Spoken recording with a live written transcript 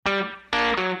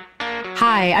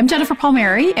Hi, I'm Jennifer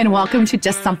Palmieri, and welcome to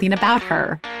Just Something About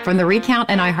Her from The Recount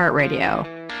and iHeartRadio.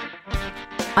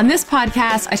 On this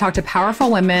podcast, I talk to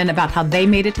powerful women about how they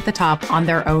made it to the top on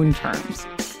their own terms.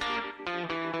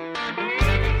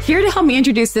 Here to help me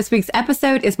introduce this week's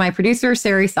episode is my producer,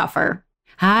 Sari Suffer.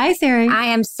 Hi, Sari. I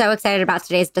am so excited about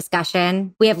today's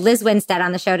discussion. We have Lizz Winstead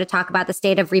on the show to talk about the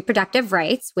state of reproductive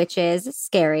rights, which is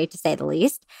scary to say the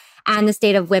least, and the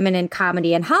state of women in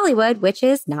comedy and Hollywood, which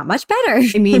is not much better.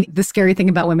 I mean, the scary thing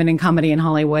about women in comedy in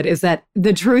Hollywood is that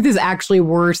the truth is actually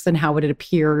worse than how it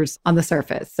appears on the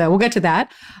surface. So we'll get to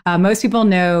that. Most people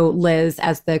know Lizz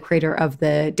as the creator of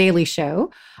The Daily Show,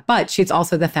 but she's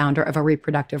also the founder of a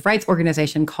reproductive rights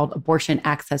organization called Abortion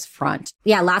Access Front.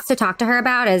 Yeah, lots to talk to her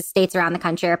about as states around the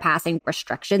country are passing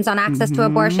restrictions on access to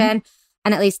abortion.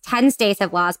 And at least 10 states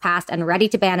have laws passed and ready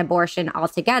to ban abortion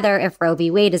altogether if Roe v.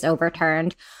 Wade is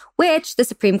overturned, which the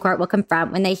Supreme Court will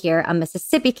confront when they hear a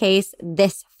Mississippi case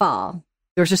this fall.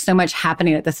 There's just so much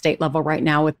happening at the state level right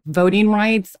now with voting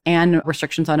rights and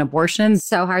restrictions on abortion.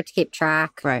 So hard to keep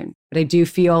track. Right. But I do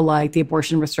feel like the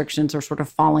abortion restrictions are sort of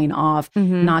falling off,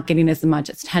 not getting as much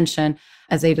attention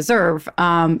as they deserve.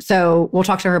 So we'll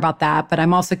talk to her about that. But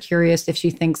I'm also curious if she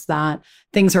thinks that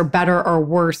things are better or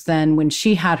worse than when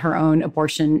she had her own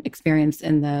abortion experience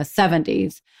in the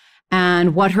 70s,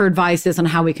 and what her advice is on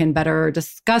how we can better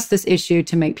discuss this issue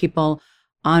to make people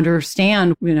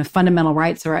understand, fundamental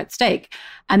rights are at stake.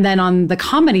 And then on the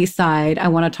comedy side, I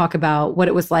want to talk about what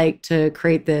it was like to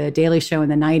create The Daily Show in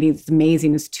the 90s. It's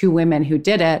amazing. It's two women who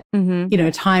did it,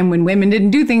 a time when women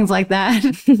didn't do things like that,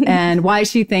 and why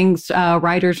she thinks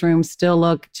writers' rooms still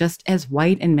look just as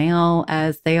white and male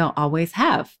as they always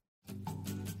have.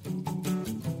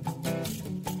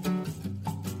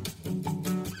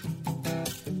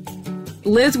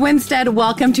 Lizz Winstead,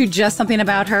 welcome to Just Something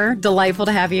About Her. Delightful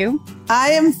to have you. I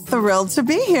am thrilled to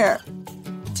be here.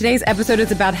 Today's episode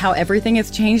is about how everything has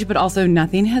changed, but also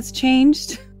nothing has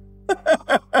changed.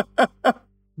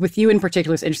 With you in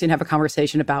particular, it's interesting to have a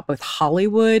conversation about both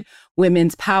Hollywood,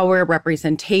 women's power,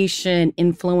 representation,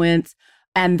 influence,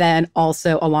 and then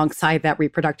also alongside that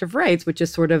reproductive rights, which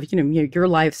is sort of, your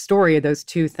life story of those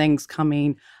two things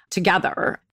coming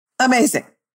together. Amazing.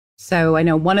 So I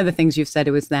know one of the things you've said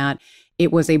was that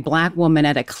it was a Black woman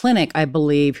at a clinic, I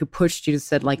believe, who pushed you,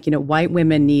 said, white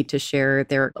women need to share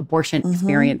their abortion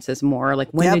experiences more.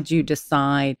 When did you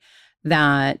decide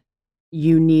that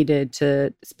you needed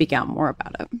to speak out more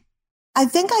about it? I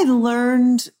think I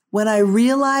learned when I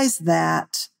realized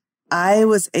that I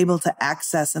was able to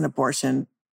access an abortion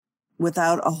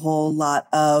without a whole lot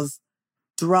of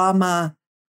drama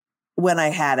when I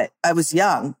had it. I was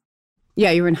young.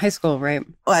 Yeah, you were in high school, right?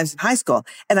 Well, I was in high school,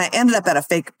 and I ended up at a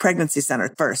fake pregnancy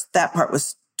center first. That part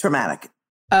was traumatic.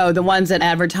 Oh, the ones that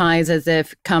advertise as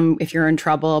if come if you're in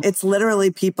trouble. It's literally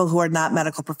people who are not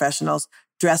medical professionals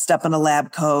dressed up in a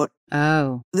lab coat.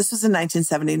 Oh. This was in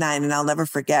 1979, and I'll never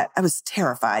forget. I was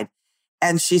terrified.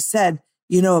 And she said,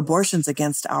 abortion's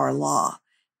against our law.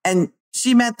 And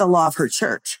she meant the law of her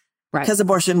church. Right. Because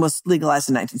abortion was legalized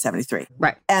in 1973.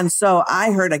 Right. And so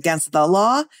I heard against the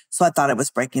law. So I thought it was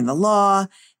breaking the law.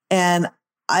 And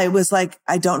I was like,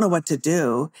 I don't know what to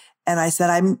do. And I said,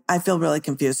 I feel really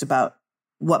confused about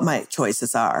what my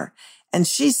choices are. And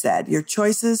she said, your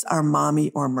choices are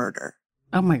mommy or murder.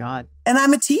 Oh my God. And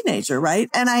I'm a teenager, right?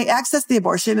 And I accessed the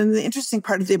abortion. And the interesting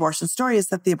part of the abortion story is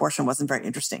that the abortion wasn't very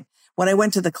interesting. When I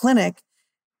went to the clinic,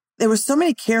 there were so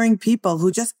many caring people who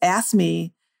just asked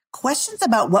me questions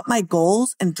about what my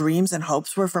goals and dreams and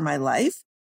hopes were for my life.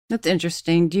 That's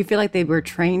interesting. Do you feel like they were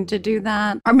trained to do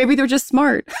that? Or maybe they're just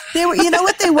smart. They were, you know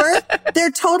what they were?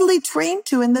 They're totally trained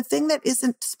to. And the thing that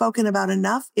isn't spoken about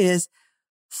enough is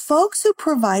folks who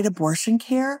provide abortion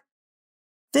care,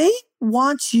 they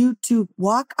want you to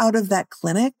walk out of that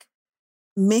clinic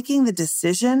making the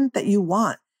decision that you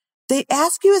want. They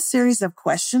ask you a series of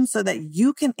questions so that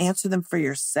you can answer them for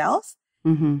yourself.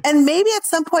 And maybe at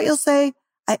some point you'll say,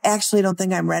 I actually don't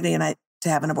think I'm ready to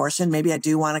have an abortion. Maybe I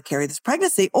do want to carry this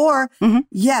pregnancy. Or,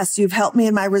 yes, you've helped me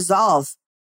in my resolve.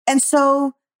 And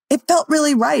so it felt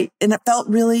really right. And it felt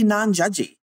really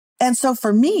non-judgy. And so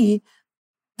for me,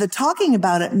 the talking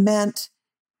about it meant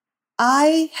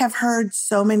I have heard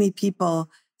so many people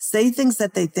say things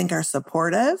that they think are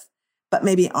supportive, but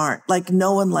maybe aren't. Like,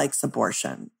 no one likes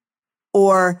abortion.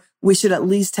 Or we should at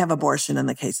least have abortion in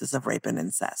the cases of rape and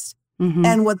incest.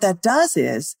 And what that does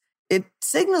is it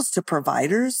signals to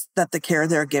providers that the care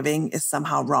they're giving is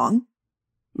somehow wrong.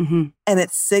 And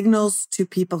it signals to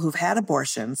people who've had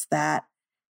abortions that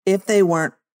if they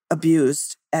weren't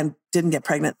abused and didn't get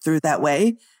pregnant through that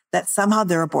way, that somehow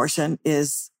their abortion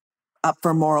is up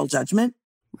for moral judgment.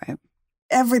 Right.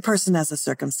 every person has a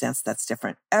circumstance that's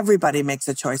different. Everybody makes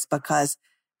a choice because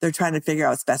they're trying to figure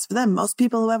out what's best for them. Most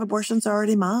people who have abortions are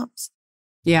already moms.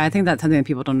 Yeah, I think that's something that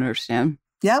people don't understand.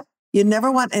 Yep. You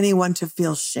never want anyone to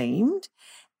feel shamed.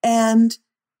 And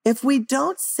if we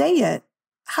don't say it,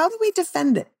 how do we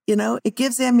defend it? You know, it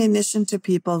gives ammunition to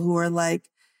people who are like,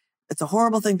 it's a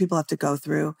horrible thing people have to go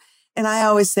through. And I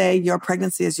always say, your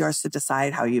pregnancy is yours to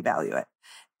decide how you value it.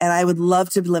 And I would love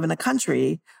to live in a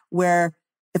country where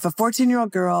if a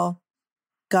 14-year-old girl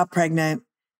got pregnant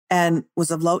and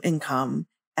was of low income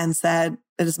and said,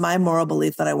 it is my moral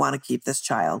belief that I want to keep this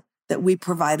child, that we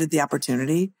provided the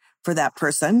opportunity for that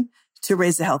person to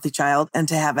raise a healthy child and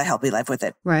to have a healthy life with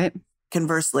it. Right.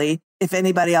 Conversely, if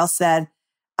anybody else said,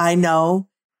 I know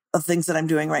of things that I'm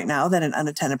doing right now that an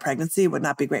unattended pregnancy would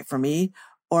not be great for me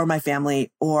or my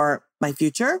family or my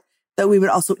future, that we would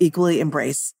also equally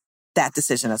embrace that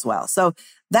decision as well. So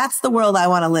that's the world I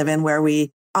want to live in, where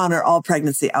we honor all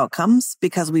pregnancy outcomes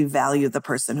because we value the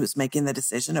person who's making the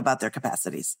decision about their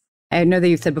capacities. I know that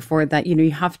you said before that,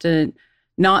 you have to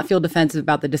not feel defensive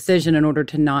about the decision in order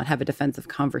to not have a defensive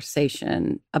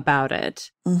conversation about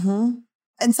it. Mm-hmm.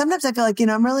 And sometimes I feel like,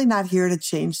 I'm really not here to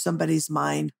change somebody's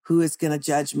mind who is going to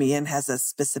judge me and has a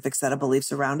specific set of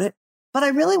beliefs around it. But I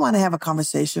really want to have a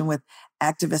conversation with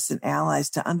activists and allies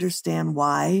to understand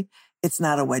why it's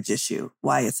not a wedge issue,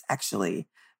 why it's actually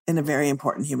a very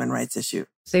important human rights issue.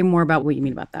 Say more about what you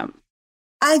mean about that.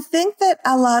 I think that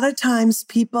a lot of times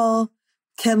people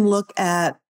can look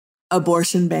at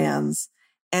abortion bans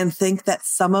and think that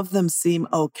some of them seem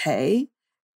okay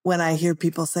when I hear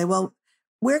people say, well,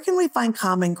 where can we find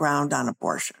common ground on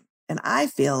abortion? And I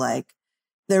feel like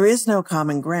there is no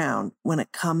common ground when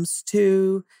it comes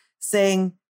to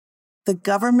saying the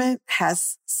government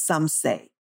has some say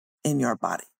in your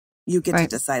body. You get to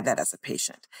decide that as a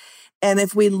patient. And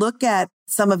if we look at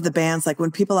some of the bans, like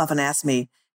when people often ask me,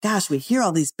 gosh, we hear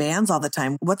all these bans all the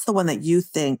time. What's the one that you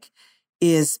think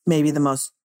is maybe the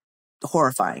most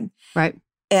horrifying? Right.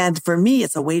 And for me,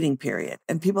 it's a waiting period.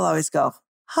 And people always go,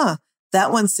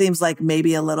 that one seems like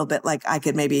maybe a little bit like I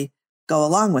could maybe go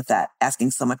along with that,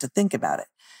 asking someone to think about it.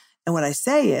 And what I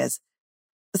say is,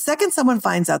 the second someone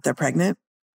finds out they're pregnant,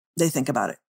 they think about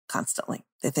it constantly.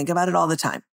 They think about it all the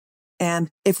time. And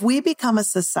if we become a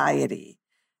society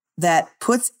that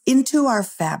puts into our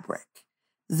fabric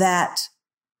that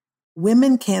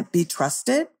women can't be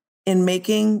trusted in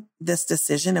making this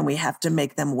decision and we have to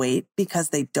make them wait because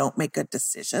they don't make good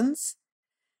decisions,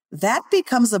 that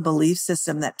becomes a belief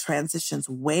system that transitions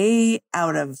way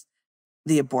out of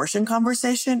the abortion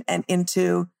conversation and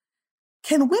into,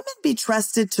 can women be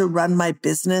trusted to run my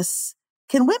business?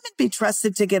 Can women be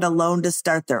trusted to get a loan to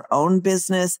start their own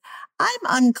business? I'm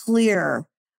unclear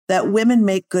that women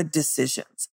make good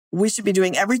decisions. We should be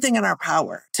doing everything in our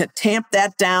power to tamp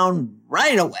that down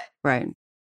right away. Right.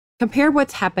 Compare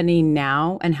what's happening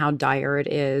now and how dire it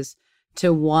is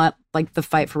to what the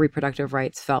fight for reproductive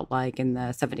rights felt like in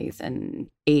the 70s and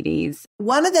 80s.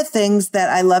 One of the things that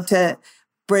I love to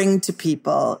bring to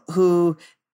people who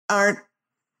aren't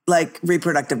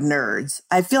reproductive nerds,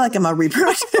 I feel like I'm a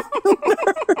reproductive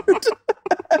nerd,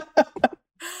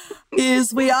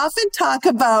 is we often talk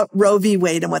about Roe v.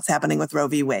 Wade and what's happening with Roe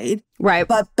v. Wade. Right.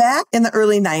 But back in the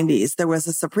early 90s, there was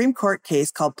a Supreme Court case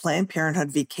called Planned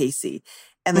Parenthood v. Casey.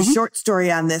 And the short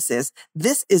story on this is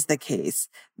the case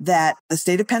that the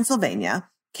state of Pennsylvania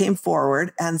came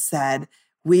forward and said,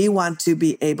 we want to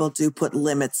be able to put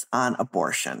limits on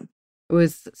abortion. It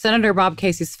was Senator Bob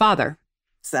Casey's father.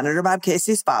 Senator Bob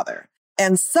Casey's father.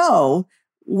 And so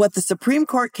what the Supreme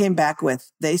Court came back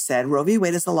with, they said, Roe v.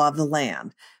 Wade is the law of the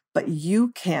land, but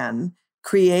you can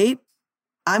create,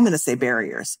 I'm going to say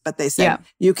barriers, but they said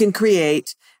you can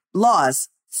create laws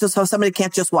so somebody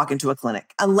can't just walk into a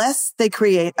clinic unless they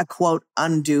create a, quote,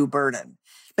 undue burden.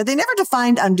 But they never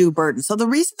defined undue burden. So the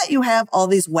reason that you have all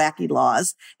these wacky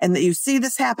laws and that you see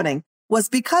this happening was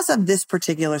because of this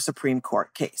particular Supreme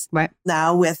Court case. Right.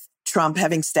 Now, with Trump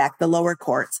having stacked the lower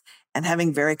courts and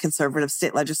having very conservative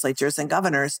state legislatures and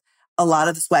governors, a lot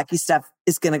of this wacky stuff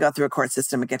is going to go through a court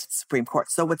system and get to the Supreme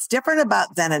Court. So what's different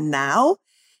about then and now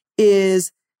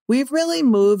is we've really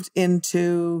moved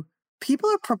into people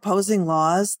are proposing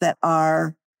laws that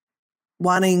are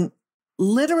wanting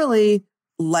literally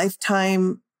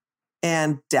lifetime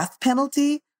and death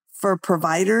penalty for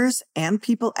providers and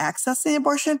people accessing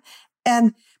abortion.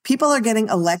 And people are getting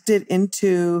elected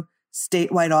into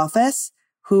statewide office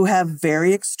who have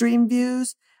very extreme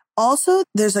views. Also,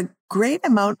 there's a great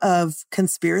amount of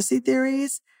conspiracy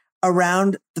theories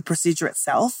around the procedure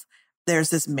itself. There's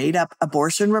this made up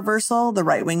abortion reversal. The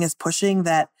right wing is pushing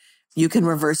that you can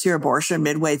reverse your abortion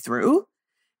midway through.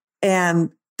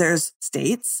 And There's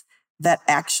states that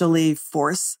actually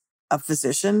force a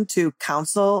physician to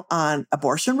counsel on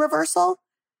abortion reversal.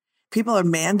 People are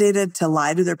mandated to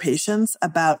lie to their patients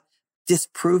about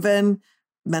disproven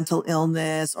mental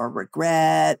illness or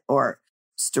regret or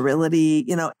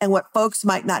sterility, and what folks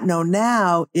might not know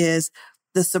now is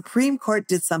the Supreme Court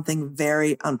did something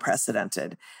very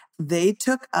unprecedented. They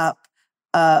took up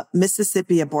a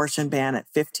Mississippi abortion ban at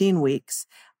 15 weeks.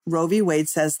 Roe v. Wade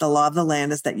says the law of the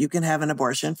land is that you can have an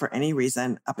abortion for any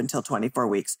reason up until 24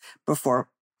 weeks before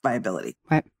viability.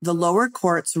 Right. The lower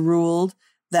courts ruled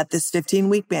that this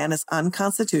 15-week ban is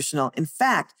unconstitutional. In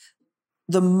fact,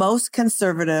 the most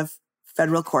conservative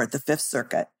federal court, the Fifth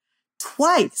Circuit,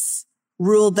 twice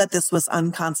ruled that this was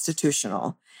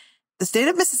unconstitutional. The state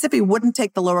of Mississippi wouldn't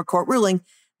take the lower court ruling.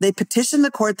 They petitioned the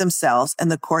court themselves,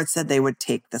 and the court said they would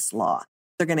take this law.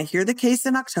 They're going to hear the case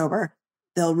in October.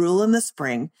 They'll rule in the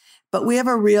spring. But we have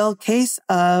a real case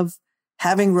of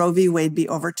having Roe v. Wade be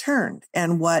overturned.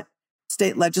 And what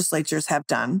state legislatures have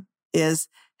done is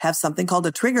have something called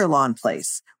a trigger law in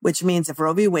place, which means if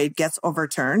Roe v. Wade gets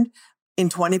overturned, in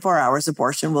 24 hours,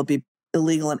 abortion will be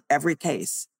illegal in every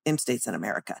case in states in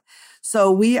America.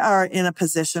 So we are in a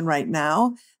position right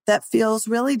now that feels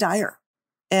really dire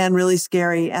and really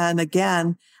scary. And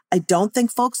again, I don't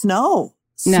think folks know.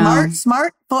 Smart.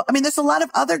 There's a lot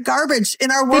of other garbage in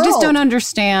our world. They just don't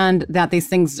understand that these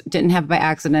things didn't happen by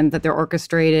accident, that they're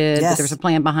orchestrated, that there's a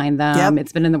plan behind them. Yep.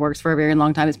 It's been in the works for a very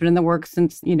long time. It's been in the works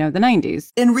since, the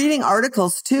 90s. In reading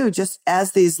articles too, just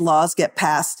as these laws get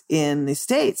passed in the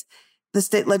states, the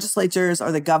state legislatures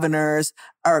or the governors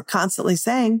are constantly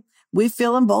saying, we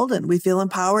feel emboldened. We feel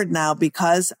empowered now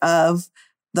because of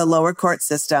the lower court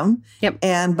system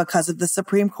and because of the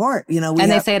Supreme Court.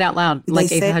 They say it out loud.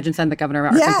 Like Asa Hutchinson, the governor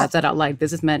of Arkansas, said out loud,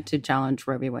 this is meant to challenge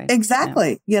Roe v. Wade.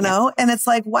 Exactly. And it's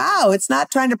like, wow, it's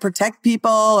not trying to protect people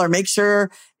or make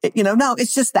sure, no,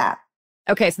 it's just that.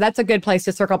 Okay, so that's a good place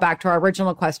to circle back to our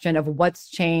original question of what's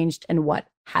changed and what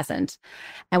hasn't.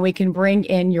 And we can bring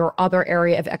in your other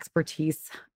area of expertise,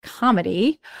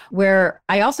 comedy, where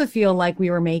I also feel like we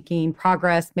were making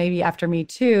progress maybe after Me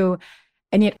Too.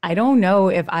 And yet I don't know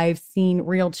if I've seen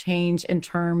real change in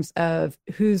terms of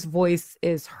whose voice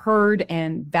is heard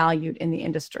and valued in the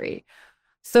industry.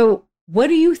 So what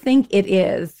do you think it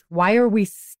is? Why are we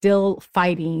still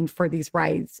fighting for these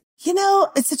rights?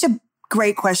 It's such a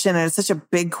great question, and it's such a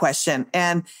big question.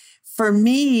 And for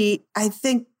me, I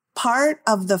think part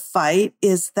of the fight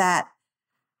is that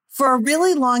for a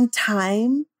really long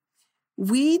time,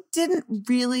 we didn't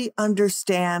really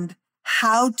understand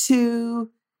how to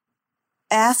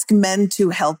ask men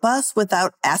to help us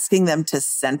without asking them to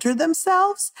center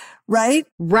themselves, right?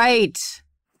 Right.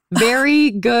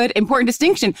 Very good, important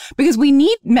distinction, because we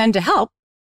need men to help.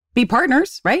 Be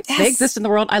partners, right? Yes. They exist in the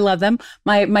world. I love them.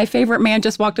 My favorite man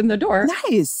just walked in the door.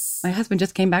 Nice. My husband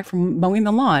just came back from mowing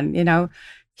the lawn.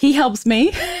 He helps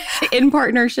me in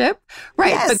partnership.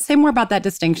 Right. Yes. But say more about that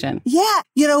distinction. Yeah.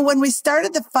 When we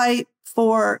started the fight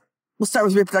we'll start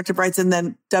with reproductive rights and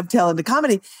then dovetail into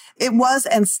comedy. It was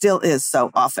and still is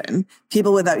so often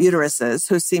people without uteruses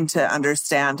who seem to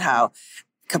understand how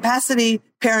capacity,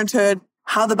 parenthood,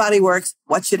 how the body works,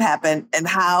 what should happen, and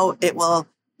how it will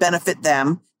benefit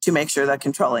them to make sure they're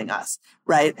controlling us,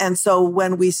 right? And so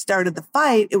when we started the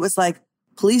fight, it was like,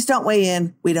 please don't weigh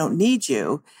in. We don't need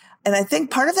you. And I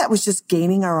think part of that was just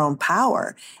gaining our own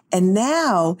power. And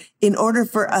now, in order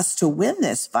for us to win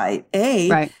this fight,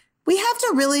 we have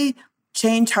to really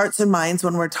change hearts and minds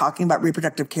when we're talking about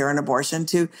reproductive care and abortion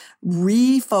to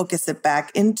refocus it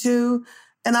back into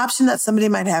an option that somebody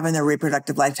might have in their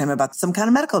reproductive lifetime about some kind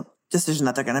of medical decision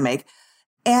that they're going to make.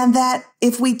 And that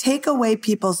if we take away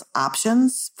people's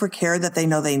options for care that they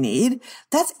know they need,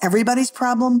 that's everybody's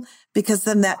problem, because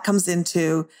then that comes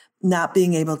into not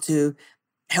being able to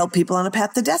help people on a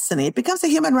path to destiny. It becomes a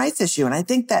human rights issue. And I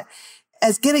think that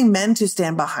as getting men to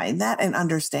stand behind that and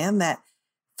understand that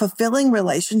fulfilling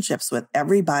relationships with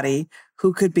everybody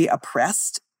who could be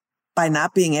oppressed by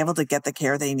not being able to get the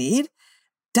care they need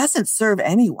doesn't serve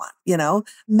anyone.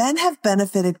 Men have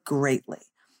benefited greatly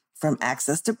from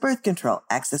access to birth control,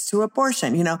 access to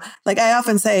abortion. Like I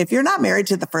often say, if you're not married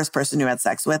to the first person you had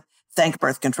sex with, thank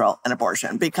birth control and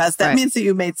abortion, because that means that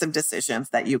you made some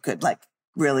decisions that you could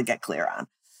really get clear on.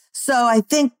 So I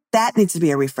think that needs to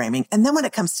be a reframing. And then when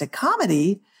it comes to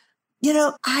comedy,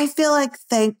 I feel like,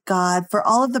 thank God for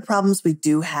all of the problems we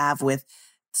do have with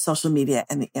social media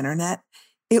and the internet.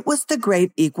 It was the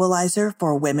great equalizer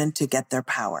for women to get their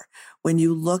power. When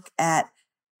you look at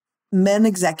men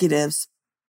executives,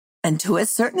 and to a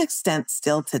certain extent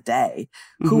still today,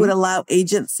 who would allow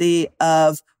agency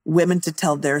of women to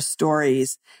tell their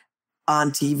stories on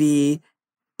TV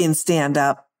in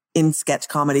stand-up, in sketch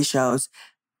comedy shows,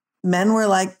 men were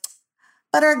like,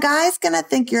 but are guys going to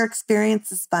think your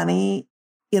experience is funny?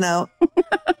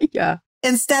 Yeah.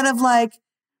 Instead of like,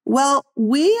 well,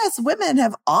 we as women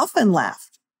have often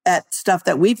laughed at stuff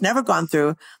that we've never gone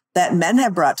through that men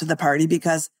have brought to the party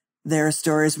because their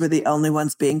stories were the only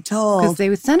ones being told. Because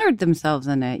they centered themselves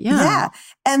in it. Yeah. Yeah.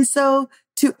 And so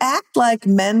to act like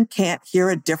men can't hear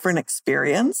a different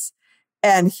experience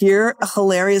and hear a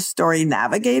hilarious story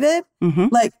navigated,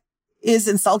 like, is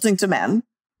insulting to men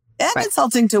and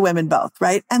insulting to women both,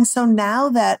 right? And so now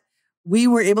that we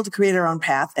were able to create our own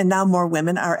path and now more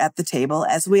women are at the table,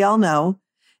 as we all know,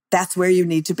 that's where you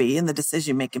need to be in the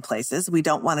decision-making places. We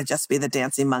don't want to just be the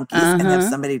dancing monkeys and have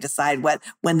somebody decide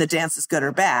when the dance is good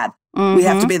or bad. We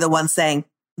have to be the one saying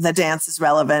the dance is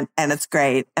relevant and it's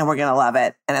great and we're going to love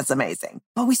it and it's amazing.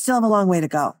 But we still have a long way to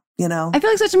go. I feel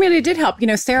like social media did help.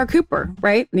 Sarah Cooper,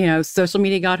 right? Social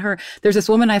media got her. There's this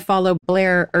woman I follow,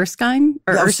 Blair Erskine.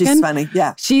 She's funny.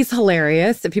 Yeah. She's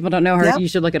hilarious. If people don't know her, you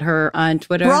should look at her on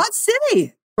Twitter.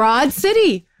 Broad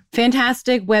City.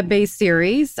 Fantastic web-based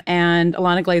series. And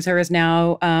Alana Glazer is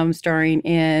now starring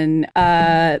in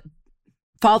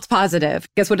False Positive.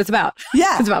 Guess what it's about?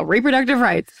 Yeah. It's about reproductive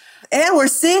rights. And we're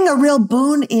seeing a real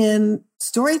boon in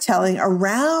storytelling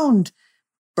around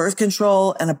birth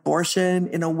control and abortion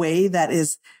in a way that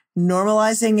is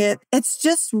normalizing it. It's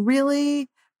just really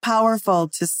powerful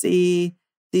to see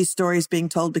these stories being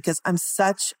told because I'm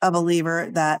such a believer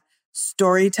that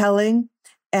storytelling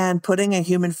and putting a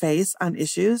human face on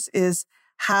issues is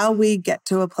how we get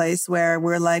to a place where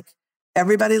we're like,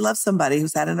 everybody loves somebody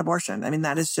who's had an abortion. I mean,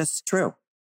 that is just true.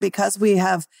 Because we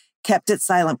have kept it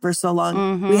silent for so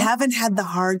long, we haven't had the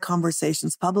hard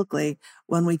conversations publicly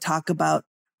when we talk about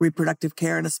reproductive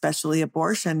care and especially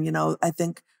abortion. I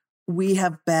think we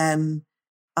have been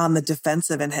on the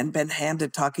defensive and had been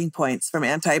handed talking points from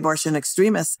anti-abortion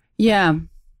extremists. Yeah.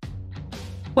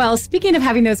 Well, speaking of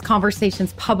having those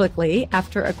conversations publicly,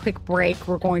 after a quick break,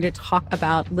 we're going to talk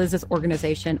about Lizz's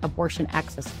organization, Abortion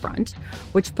Access Front,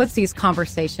 which puts these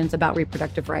conversations about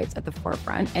reproductive rights at the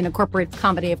forefront and incorporates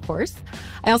comedy, of course.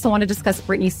 I also want to discuss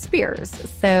Britney Spears.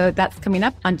 So that's coming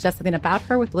up on Just Something About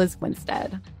Her with Lizz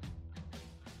Winstead.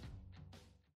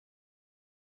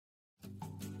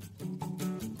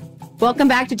 Welcome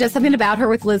back to Just Something About Her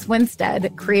with Lizz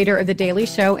Winstead, creator of The Daily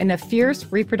Show and a fierce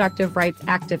reproductive rights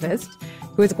activist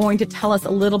who is going to tell us a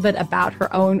little bit about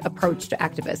her own approach to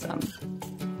activism.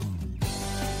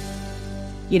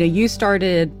 You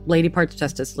started Lady Parts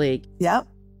Justice League. Yep.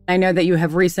 I know that you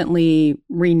have recently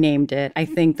renamed it. I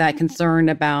think that concern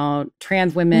about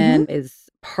trans women is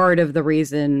part of the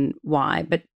reason why.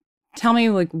 But tell me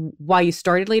why you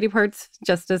started Lady Parts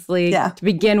Justice League to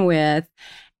begin with,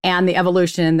 and the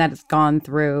evolution that it's gone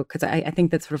through, because I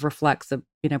think that sort of reflects a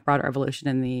broader evolution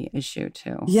in the issue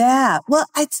too. Yeah. Well,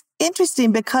 it's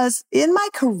interesting because in my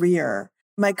career,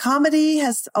 my comedy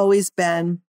has always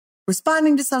been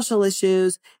responding to social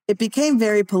issues. It became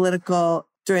very political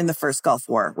during the first Gulf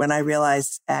War when I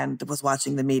realized and was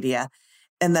watching the media.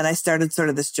 And then I started sort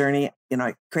of this journey.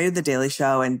 I created The Daily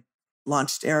Show and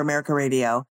launched Air America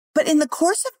Radio. But in the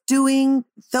course of doing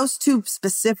those two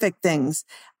specific things,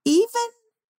 even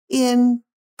in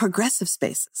progressive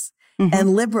spaces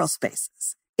and liberal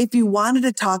spaces, if you wanted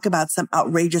to talk about some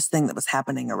outrageous thing that was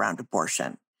happening around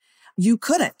abortion, you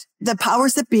couldn't. The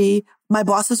powers that be, my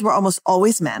bosses were almost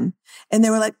always men. And they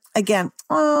were like, again,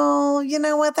 oh, you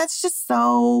know what? That's just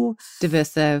so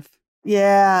divisive.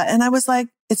 Yeah. And I was like,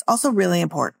 it's also really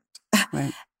important.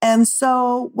 Right. And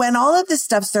so when all of this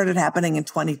stuff started happening in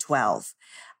 2012,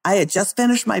 I had just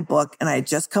finished my book and I had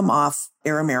just come off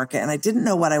Air America and I didn't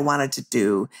know what I wanted to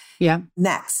do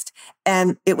next.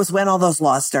 And it was when all those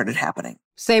laws started happening.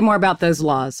 Say more about those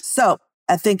laws. So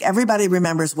I think everybody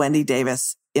remembers Wendy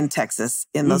Davis in Texas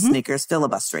in those sneakers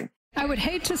filibustering. I would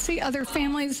hate to see other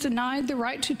families denied the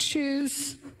right to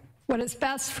choose what is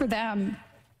best for them.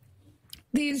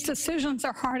 These decisions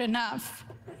are hard enough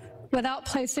without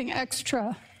placing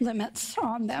extra limits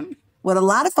on them. What a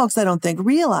lot of folks I don't think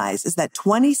realize is that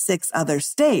 26 other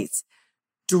states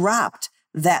dropped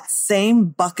that same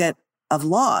bucket of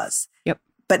laws. Yep.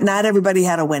 But not everybody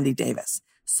had a Wendy Davis.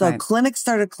 So clinics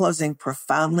started closing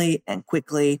profoundly and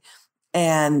quickly.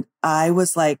 And I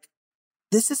was like,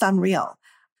 this is unreal.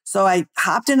 So I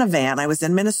hopped in a van. I was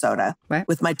in Minnesota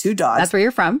with my two dogs. That's where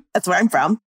you're from. That's where I'm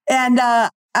from. And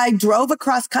I drove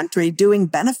across country doing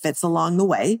benefits along the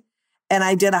way. And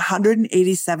I did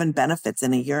 187 benefits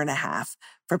in a year and a half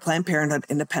for Planned Parenthood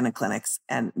independent clinics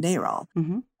and NARAL.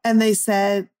 And they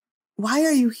said, why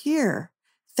are you here?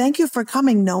 Thank you for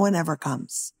coming. No one ever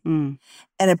comes. And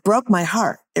it broke my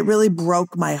heart. It really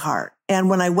broke my heart. And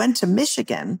when I went to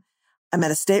Michigan, I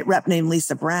met a state rep named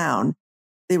Lisa Brown.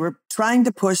 They were trying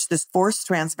to push this forced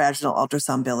transvaginal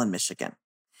ultrasound bill in Michigan,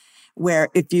 where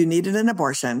if you needed an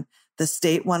abortion, the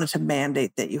state wanted to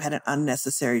mandate that you had an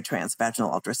unnecessary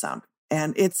transvaginal ultrasound.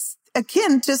 And it's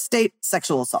akin to state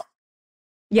sexual assault.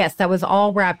 Yes, that was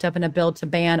all wrapped up in a bill to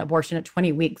ban abortion at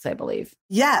 20 weeks, I believe.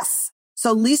 Yes.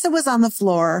 So Lisa was on the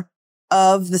floor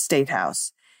of the State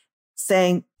House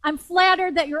saying, I'm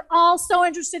flattered that you're all so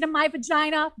interested in my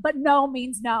vagina, but no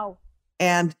means no.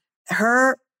 And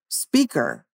her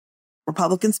speaker,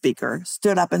 Republican speaker,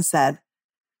 stood up and said,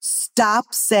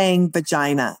 stop saying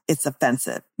vagina. It's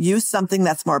offensive. Use something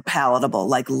that's more palatable,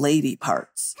 like lady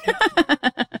parts.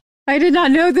 I did not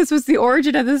know this was the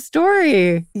origin of the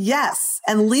story. Yes.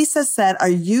 And Lisa said, are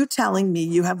you telling me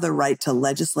you have the right to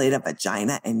legislate a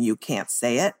vagina and you can't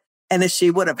say it? And if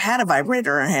she would have had a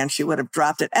vibrator in her hand, she would have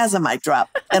dropped it as a mic drop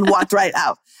and walked right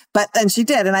out. But then she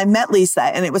did. And I met Lisa,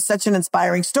 and it was such an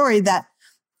inspiring story that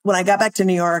when I got back to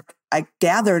New York, I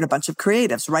gathered a bunch of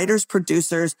creatives, writers,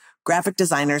 producers, graphic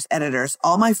designers, editors,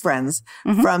 all my friends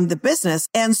from the business.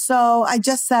 And so I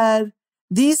just said,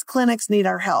 these clinics need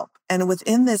our help. And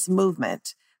within this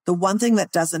movement, the one thing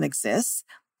that doesn't exist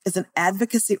is an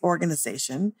advocacy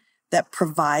organization that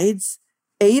provides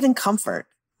aid and comfort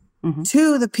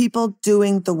to the people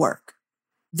doing the work.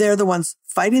 They're the ones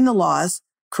fighting the laws,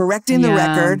 correcting the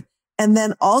record, and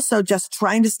then also just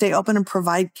trying to stay open and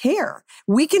provide care.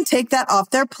 We can take that off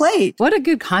their plate. What a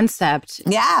good concept.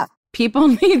 Yeah. People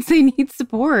they need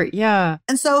support. Yeah.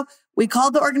 And so we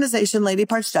called the organization Lady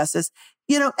Parts Justice,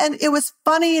 and it was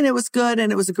funny and it was good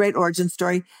and it was a great origin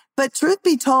story. But truth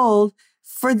be told,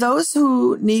 for those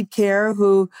who need care,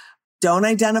 who don't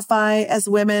identify as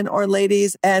women or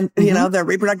ladies, and, their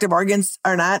reproductive organs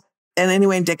are not in any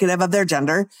way indicative of their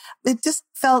gender, it just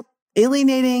felt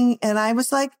alienating. And I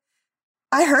was like,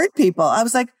 I hurt people. I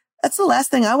was like, that's the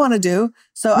last thing I want to do.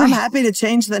 So I'm happy to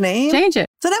change the name. Change it.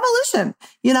 It's an evolution,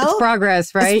 It's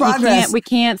progress, right? It's progress. We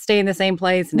can't stay in the same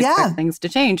place and expect things to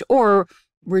change or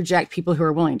reject people who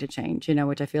are willing to change,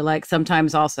 which I feel like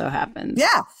sometimes also happens.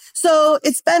 Yeah. So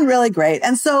it's been really great.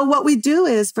 And so what we do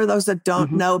is, for those that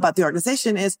don't know about the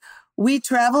organization, is we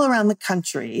travel around the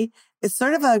country. It's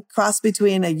sort of a cross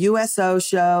between a USO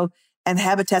show and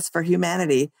Habitats for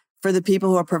Humanity for the people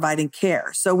who are providing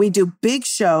care. So we do big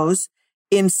shows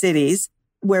in cities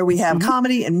where we have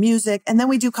comedy and music, and then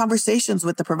we do conversations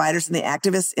with the providers and the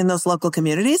activists in those local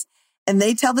communities, and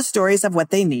they tell the stories of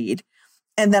what they need.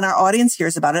 And then our audience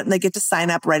hears about it and they get to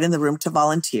sign up right in the room to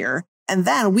volunteer. And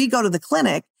then we go to the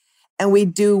clinic and we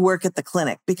do work at the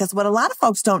clinic, because what a lot of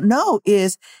folks don't know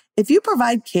is if you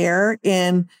provide care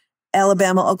in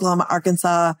Alabama, Oklahoma,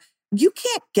 Arkansas, you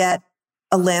can't get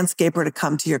a landscaper to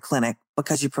come to your clinic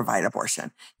because you provide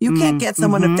abortion. You can't get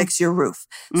someone to fix your roof.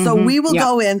 So we will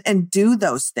go in and do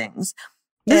those things.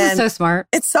 This is so smart.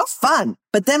 It's so fun.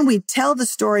 But then we tell the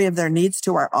story of their needs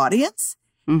to our audience.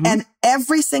 And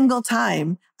every single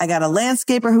time I got a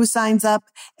landscaper who signs up.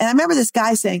 And I remember this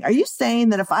guy saying, are you saying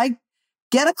that if I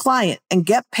get a client and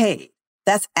get paid,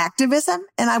 that's activism?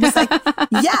 And I was like,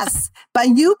 yes, by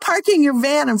you parking your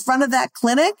van in front of that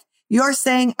clinic, you're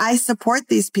saying I support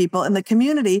these people in the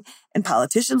community, and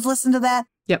politicians listen to that.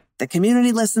 Yep. The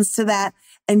community listens to that,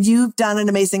 and you've done an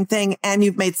amazing thing and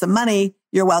you've made some money.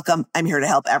 You're welcome. I'm here to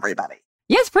help everybody.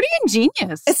 Yeah, it's pretty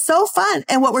ingenious. It's so fun.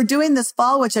 And what we're doing this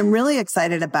fall, which I'm really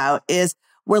excited about, is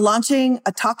we're launching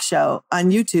a talk show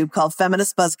on YouTube called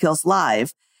Feminist Buzzkills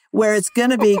Live, where it's going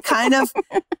to be kind of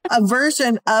a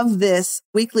version of this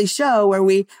weekly show where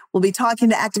we will be talking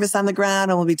to activists on the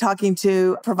ground and we'll be talking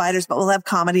to providers, but we'll have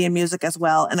comedy and music as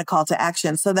well and a call to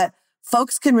action so that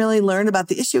folks can really learn about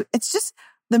the issue. It's just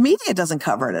the media doesn't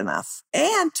cover it enough.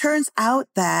 And turns out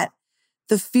that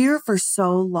the fear for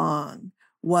so long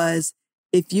was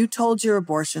if you told your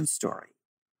abortion story,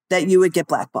 that you would get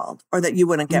blackballed or that you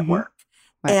wouldn't get work.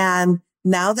 Right. And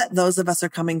now that those of us are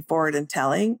coming forward and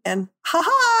telling, and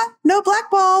no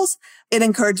blackballs, it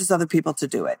encourages other people to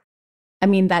do it. I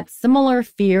mean, that similar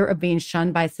fear of being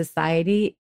shunned by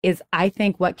society is, I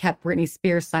think, what kept Britney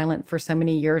Spears silent for so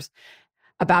many years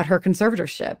about her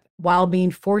conservatorship while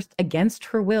being forced against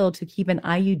her will to keep an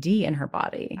IUD in her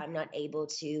body. I'm not able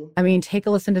to. I mean, take a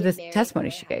listen to this testimony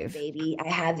she gave. Baby, I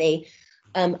have a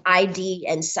ID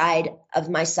inside of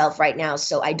myself right now,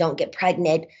 so I don't get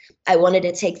pregnant. I wanted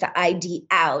to take the ID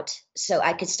out so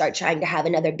I could start trying to have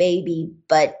another baby,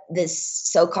 but this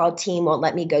so-called team won't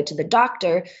let me go to the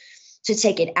doctor to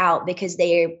take it out because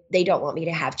they don't want me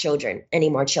to have children, any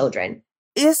more children.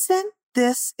 Isn't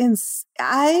this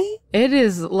It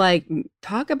is like,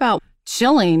 talk about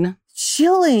chilling.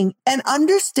 And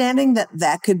understanding that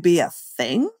that could be a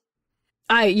thing.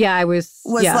 I was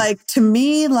like, to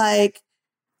me, like,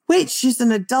 wait, she's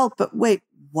an adult, but wait,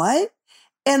 what?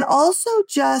 And also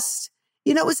just,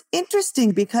 it was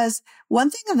interesting because one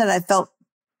thing that I felt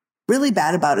really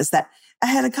bad about is that I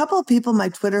had a couple of people in my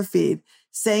Twitter feed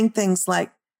saying things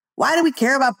like, why do we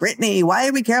care about Britney? Why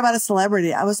do we care about a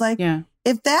celebrity? I was like,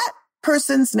 if that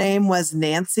person's name was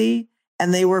Nancy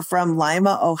and they were from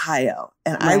Lima, Ohio,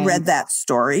 and I read that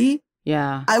story,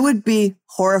 I would be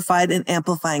horrified and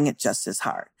amplifying it just as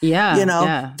hard.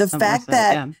 The fact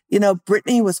that,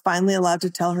 Britney was finally allowed to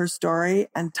tell her story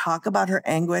and talk about her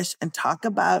anguish and talk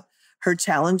about her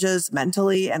challenges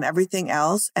mentally and everything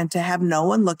else, and to have no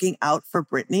one looking out for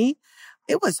Britney,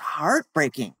 it was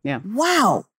heartbreaking. Yeah.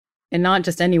 Wow. And not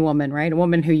just any woman, right? A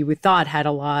woman who you thought had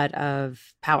a lot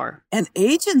of power and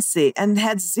agency and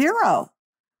had zero.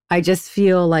 I just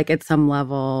feel like at some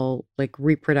level, like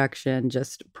reproduction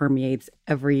just permeates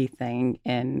everything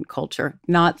in culture.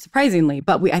 Not surprisingly,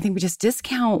 but I think we just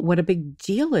discount what a big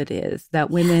deal it is that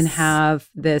women have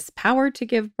this power to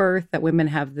give birth, that women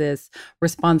have this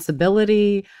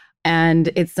responsibility, and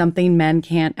it's something men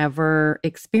can't ever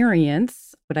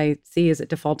experience. What I see is it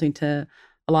defaulting to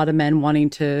a lot of men wanting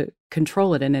to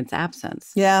control it in its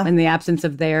absence. Yeah. In the absence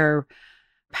of their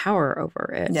power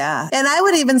over it. Yeah. And I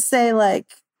would even say, like,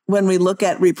 when we look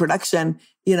at reproduction,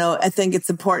 I think it's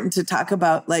important to talk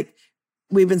about, like,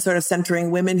 we've been sort of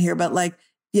centering women here, but like,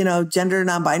 gender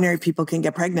non-binary people can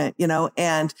get pregnant,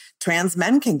 and trans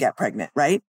men can get pregnant,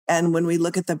 right? And when we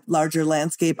look at the larger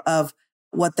landscape of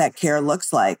what that care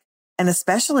looks like, and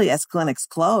especially as clinics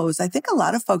close, I think a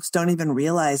lot of folks don't even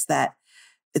realize that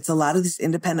it's a lot of these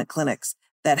independent clinics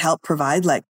that help provide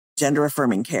like gender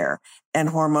affirming care and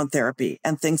hormone therapy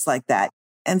and things like that.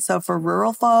 And so for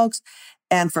rural folks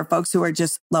and for folks who are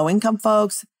just low income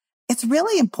folks, it's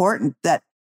really important that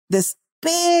this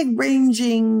big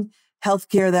ranging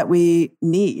healthcare that we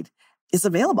need is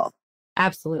available.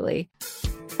 Absolutely.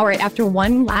 All right, after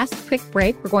one last quick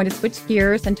break, we're going to switch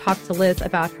gears and talk to Lizz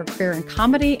about her career in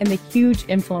comedy and the huge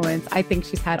influence I think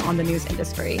she's had on the news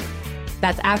industry.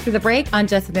 That's after the break on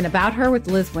Just Something About Her with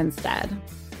Lizz Winstead.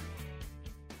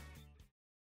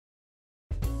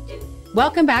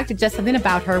 Welcome back to Just Something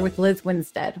About Her with Lizz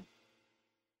Winstead.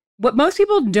 What most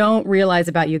people don't realize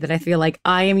about you that I feel like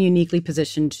I am uniquely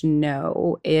positioned to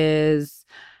know is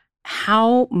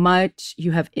how much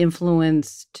you have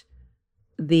influenced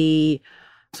the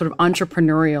sort of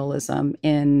entrepreneurialism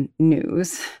in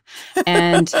news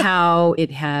and how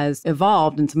it has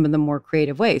evolved in some of the more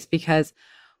creative ways. Because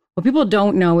what people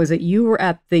don't know is that you were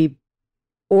at the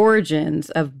origins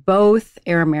of both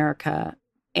Air America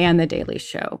and The Daily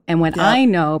Show. And what I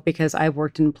know, because I've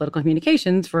worked in political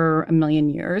communications for a million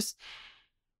years,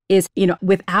 is,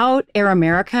 without Air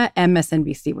America,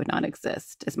 MSNBC would not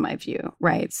exist, is my view,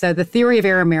 right? So the theory of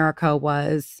Air America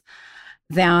was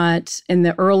that in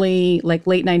the early, like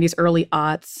late 90s, early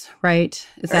aughts, right?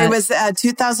 It was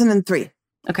 2003.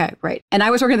 Okay, right. And I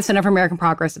was working at the Center for American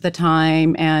Progress at the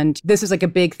time. And this was like a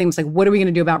big thing. It was like, what are we going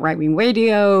to do about right-wing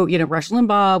radio? Rush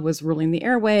Limbaugh was ruling the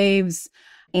airwaves.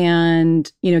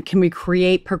 And, can we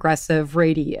create progressive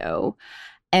radio?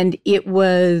 And it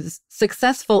was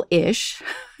successful-ish,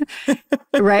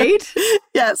 right?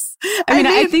 Yes. I mean,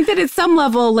 I think that at some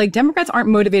level, like, Democrats aren't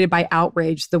motivated by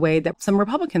outrage the way that some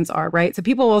Republicans are, right? So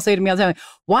people will say to me all the time,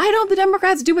 why don't the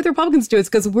Democrats do what the Republicans do? It's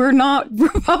because we're not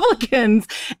Republicans.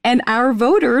 And our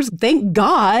voters, thank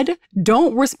God,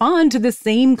 don't respond to the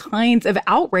same kinds of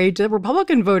outrage that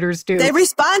Republican voters do. They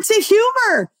respond to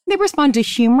humor. They respond to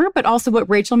humor, but also what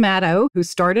Rachel Maddow, who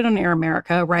started on Air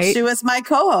America, right? She was my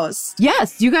co-host.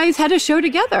 Yes, you guys had a show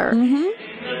together.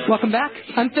 Mm-hmm. Welcome back.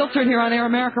 Unfiltered here on Air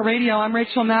America Radio. I'm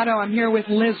Rachel Maddow. I'm here with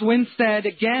Lizz Winstead.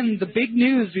 Again, the big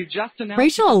news we just announced.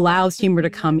 Rachel allows humor to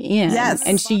come in, yes,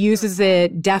 and she uses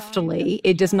it deftly.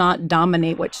 It does not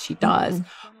dominate what she does.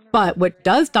 Mm-hmm. But what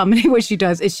does dominate what she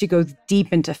does is she goes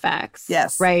deep into facts.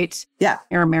 Yes. Right? Yeah.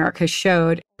 Air America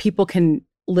showed people can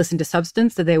listen to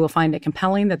substance, that they will find it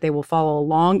compelling, that they will follow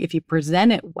along if you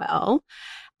present it well,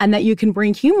 and that you can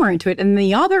bring humor into it. And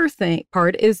the other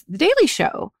part is The Daily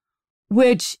Show,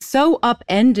 which so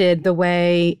upended the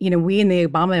way, we in the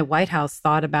Obama White House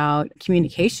thought about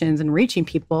communications and reaching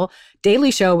people.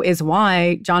 Daily Show is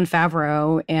why Jon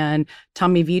Favreau and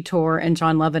Tommy Vitor and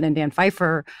John Lovett and Dan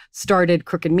Pfeiffer started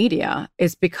Crooked Media,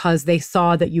 is because they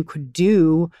saw that you could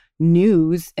do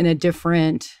news in a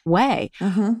different way.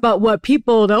 Mm-hmm. But what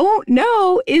people don't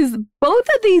know is both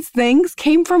of these things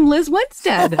came from Lizz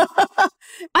Winstead.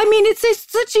 I mean, it's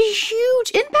such a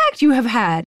huge impact you have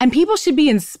had. And people should be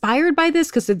inspired by this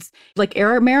because it's like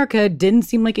Air America didn't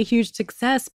seem like a huge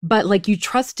success, but like you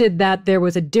trusted that there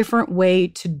was a different way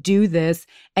to do this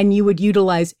and you would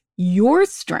utilize your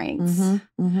strengths,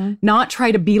 not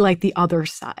try to be like the other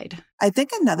side. I think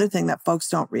another thing that folks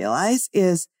don't realize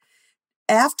is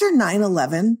after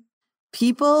 9/11,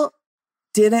 people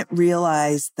didn't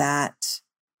realize that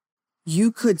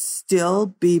you could still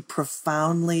be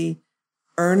profoundly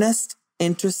earnest,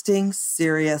 interesting,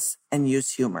 serious, and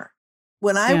use humor.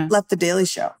 When I left The Daily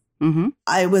Show,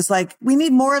 I was like, we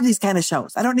need more of these kind of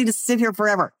shows. I don't need to sit here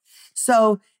forever.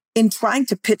 So in trying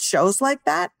to pitch shows like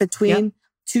that between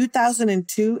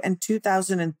 2002 and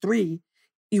 2003,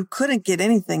 you couldn't get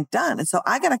anything done. And so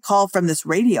I got a call from this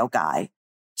radio guy,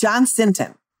 John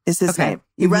Sinton is his name.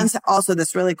 He runs also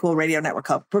this really cool radio network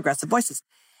called Progressive Voices.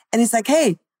 And he's like,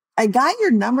 hey, I got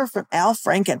your number from Al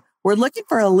Franken. We're looking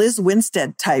for a Lizz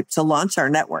Winstead type to launch our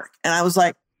network. And I was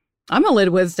like, I'm a Lizz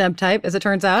Winstead type, as it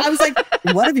turns out. I was like,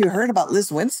 what have you heard about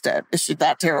Lizz Winstead? Is she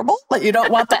that terrible? Like, you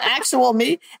don't want the actual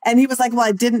me? And he was like, well,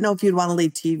 I didn't know if you'd want to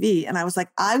leave TV. And I was like,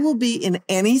 I will be in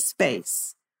any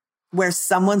space where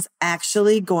someone's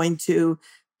actually going to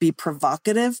be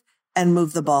provocative and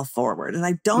move the ball forward. And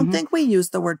I don't think we use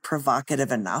the word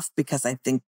provocative enough because I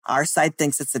think our side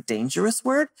thinks it's a dangerous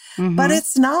word, but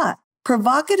it's not.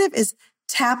 Provocative is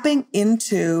tapping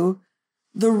into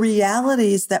the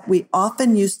realities that we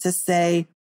often used to say,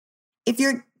 if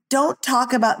you don't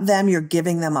talk about them, you're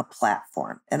giving them a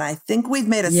platform. And I think we've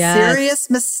made a serious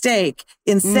mistake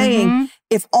in saying,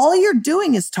 if all you're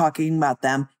doing is talking about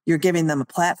them, you're giving them a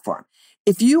platform.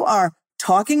 If you are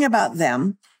talking about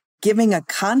them, giving a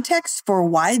context for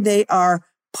why they are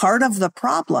part of the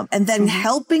problem, and then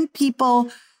helping people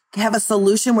have a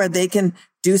solution where they can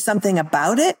do something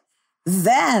about it,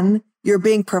 then you're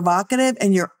being provocative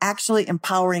and you're actually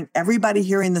empowering everybody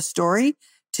hearing the story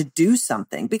to do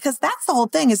something. Because that's the whole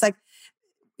thing is like,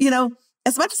 you know,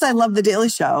 as much as I love The Daily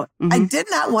Show, I did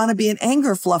not want to be an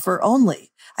anger fluffer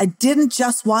only. I didn't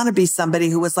just want to be somebody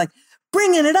who was like,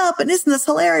 bringing it up and isn't this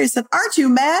hilarious? And aren't you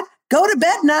mad? Go to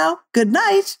bed now. Good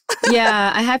night.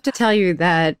 Yeah, I have to tell you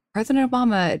that President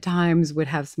Obama at times would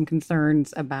have some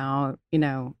concerns about, you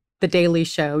know, The Daily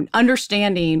Show,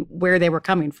 understanding where they were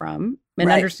coming from and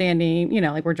understanding, you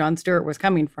know, like where Jon Stewart was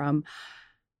coming from,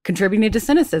 contributing to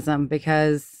cynicism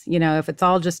because, you know, if it's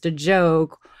all just a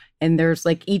joke and there's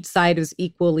like each side is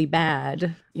equally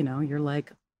bad, you know, you're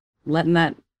like letting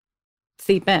that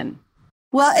seep in.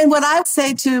 Well, and what I would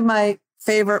say to my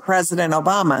favorite President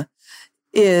Obama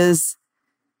is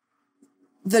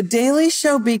The Daily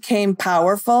Show became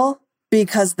powerful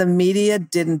because the media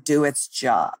didn't do its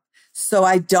job. So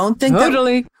I don't think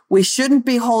that we shouldn't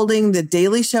be holding The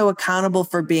Daily Show accountable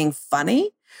for being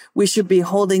funny. We should be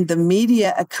holding the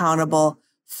media accountable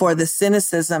for the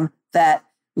cynicism that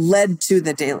led to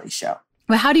The Daily Show.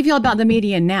 Well, how do you feel about the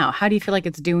media now? How do you feel like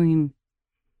it's doing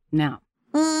now?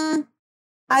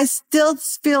 I still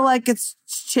feel like it's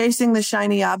chasing the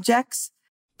shiny objects.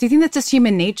 Do you think that's just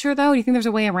human nature, though? Do you think there's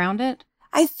a way around it?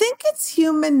 I think it's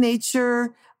human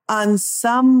nature on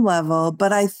some level,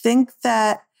 but I think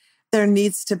that there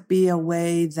needs to be a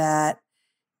way that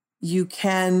you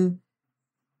can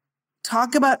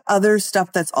talk about other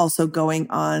stuff that's also going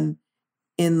on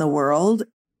in the world.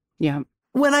 Yeah.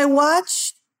 When I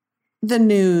watch the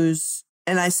news,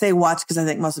 and I say watch because I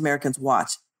think most Americans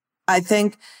watch, I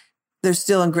think there's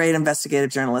still a great investigative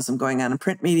journalism going on in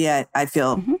print media. I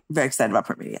feel very excited about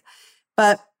print media.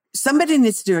 But somebody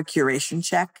needs to do a curation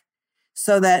check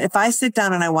so that if I sit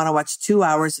down and I want to watch 2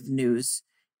 hours of news,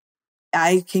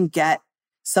 I can get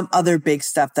some other big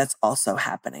stuff that's also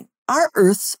happening. Our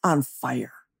Earth's on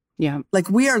fire. Yeah. Like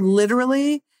we are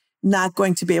literally not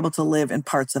going to be able to live in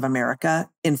parts of America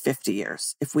in 50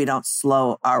 years if we don't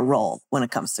slow our roll when it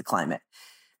comes to climate.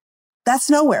 That's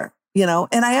nowhere, you know?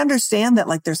 And I understand that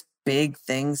like there's big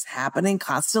things happening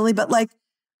constantly, but like,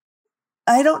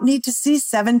 I don't need to see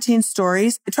 17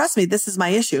 stories. Trust me, this is my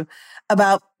issue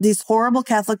about these horrible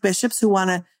Catholic bishops who want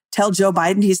to tell Joe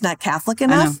Biden he's not Catholic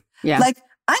enough. Yeah. Like,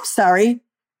 I'm sorry.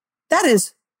 That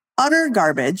is utter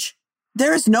garbage.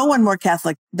 There is no one more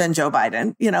Catholic than Joe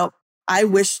Biden. You know, I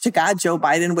wish to God Joe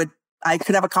Biden I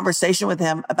could have a conversation with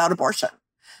him about abortion.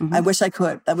 I wish I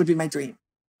could. That would be my dream.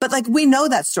 But like, we know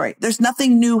that story. There's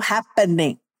nothing new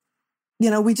happening. You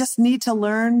know, we just need to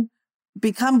learn,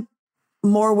 become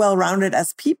more well-rounded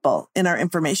as people in our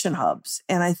information hubs.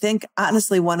 And I think,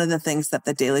 honestly, one of the things that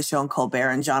The Daily Show and Colbert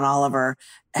and John Oliver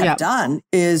have done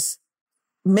is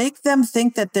make them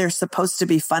think that they're supposed to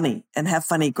be funny and have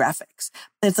funny graphics.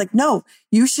 And it's like, no,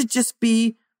 you should just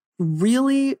be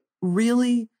really,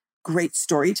 really great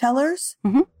storytellers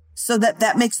so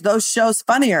that makes those shows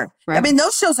funnier. Right. I mean,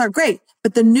 those shows are great,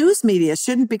 but the news media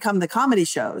shouldn't become the comedy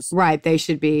shows. Right. They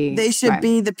should be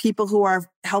the people who are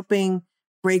helping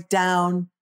break down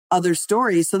other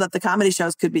stories so that the comedy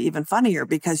shows could be even funnier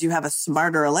because you have a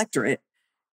smarter electorate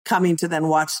coming to then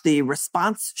watch the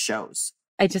response shows.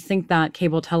 I just think that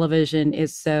cable television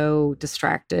is so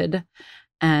distracted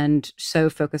and so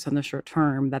focused on the short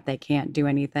term that they can't do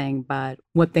anything but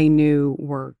what they knew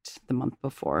worked the month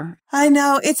before. I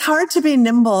know. It's hard to be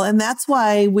nimble. And that's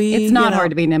why it's not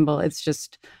hard to be nimble. It's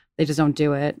just, they just don't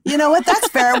do it. You know what? That's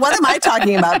fair. What am I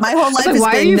talking about? My whole life is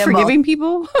why being are you nimble. forgiving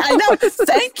people? I know.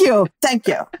 Thank you. Thank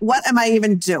you. What am I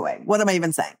even doing? What am I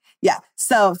even saying? Yeah.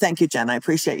 So thank you, Jen. I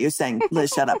appreciate you saying, Liz,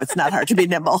 shut up. It's not hard to be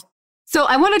nimble. So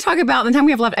I want to talk about, the time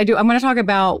we have left, I want to talk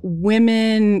about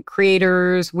women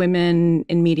creators, women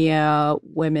in media,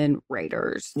 women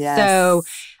writers. Yes. So,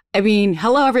 I mean,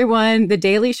 hello, everyone. The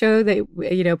Daily Show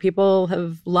that, people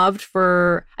have loved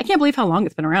for, I can't believe how long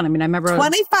it's been around. I mean, I remember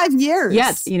 25 years.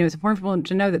 Yes. It's important for people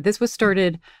to know that this was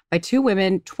started by two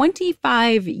women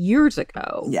 25 years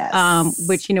ago. Yes.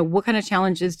 Which, what kind of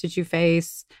challenges did you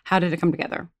face? How did it come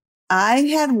together? I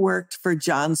had worked for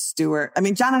Jon Stewart. I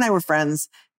mean, Jon and I were friends,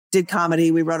 did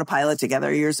comedy. We wrote a pilot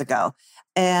together years ago.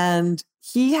 And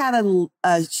he had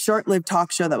a short-lived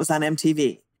talk show that was on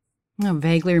MTV. I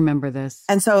vaguely remember this.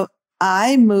 And so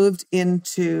I moved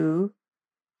into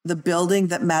the building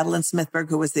that Madeline Smithberg,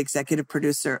 who was the executive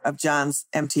producer of Jon's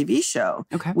MTV show,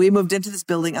 we moved into this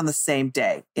building on the same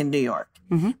day in New York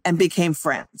and became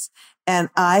friends. And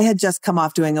I had just come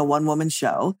off doing a one-woman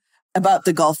show about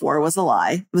the Gulf War was a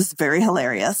lie. It was very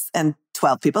hilarious. And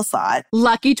 12 people saw it.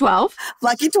 Lucky 12.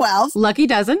 Lucky 12. Lucky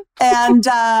dozen. And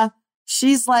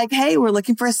she's like, hey, we're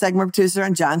looking for a segment producer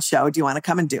on Jon's show. Do you want to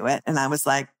come and do it? And I was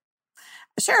like,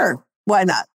 sure, why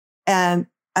not? And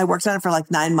I worked on it for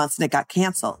like 9 months and it got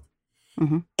canceled.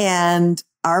 And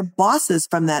our bosses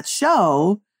from that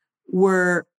show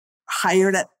were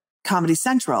hired at Comedy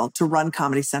Central to run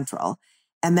Comedy Central.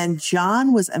 And then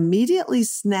Jon was immediately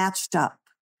snatched up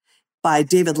by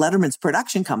David Letterman's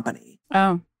production company.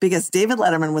 Oh. Because David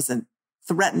Letterman was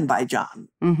threatened by Jon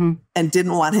and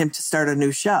didn't want him to start a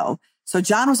new show. So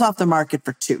Jon was off the market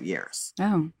for 2 years.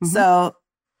 Oh. So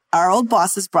our old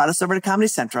bosses brought us over to Comedy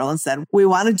Central and said, we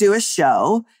want to do a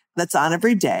show that's on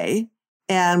every day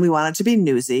and we want it to be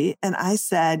newsy. And I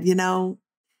said,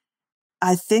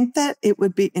 I think that it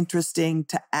would be interesting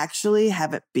to actually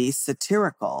have it be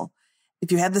satirical.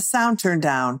 If you had the sound turned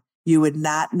down, you would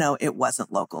not know it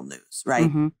wasn't local news, right?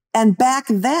 And back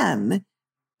then,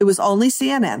 it was only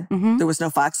CNN. There was no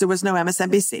Fox. There was no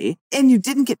MSNBC. And you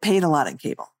didn't get paid a lot in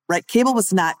cable, right? Cable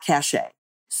was not cachet.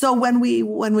 So when we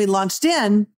launched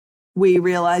in, we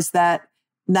realized that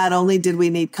not only did we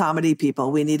need comedy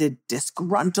people, we needed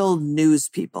disgruntled news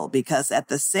people, because at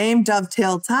the same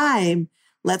dovetail time,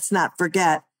 let's not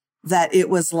forget that it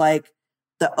was like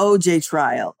the OJ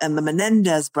trial and the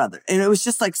Menendez brother. And it was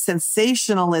just like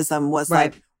sensationalism was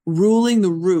like ruling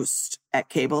the roost at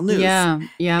cable news. Yeah.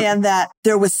 And that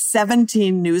there was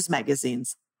 17 news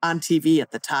magazines on TV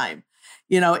at the time,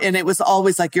 and it was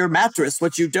always like, your mattress,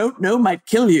 what you don't know might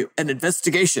kill you, an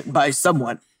investigation by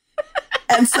someone.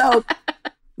 And so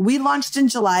we launched in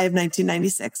July of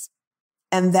 1996.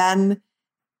 And then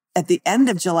at the end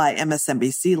of July,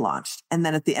 MSNBC launched. And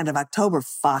then at the end of October,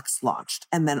 Fox launched.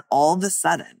 And then all of a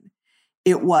sudden,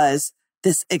 it was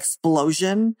this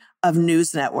explosion of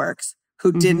news networks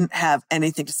who didn't have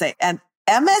anything to say. And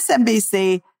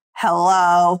MSNBC,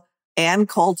 hello, Ann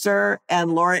Coulter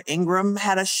and Laura Ingraham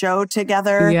had a show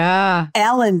together. Yeah.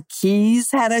 Alan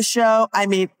Keyes had a show. I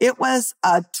mean, it was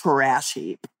a trash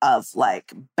heap of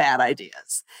like bad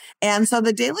ideas. And so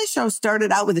the Daily Show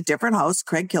started out with a different host,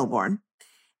 Craig Kilborn.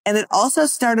 And it also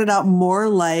started out more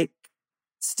like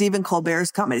Stephen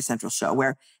Colbert's Comedy Central show,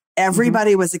 where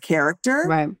everybody was a character.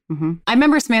 Right. I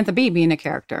remember Samantha Bee being a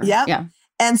character. Yep. Yeah.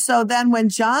 And so then when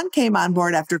Jon came on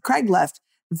board after Craig left,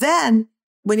 then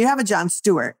when you have a Jon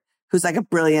Stewart, who's like a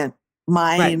brilliant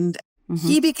mind,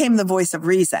 he became the voice of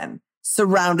reason,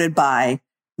 surrounded by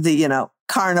the,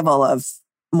 carnival of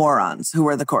morons who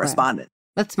were the correspondent.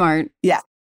 That's smart. Yeah.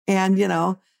 And,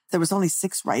 there was only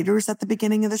 6 writers at the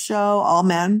beginning of the show, all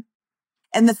men.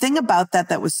 And the thing about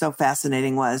that was so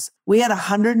fascinating was we had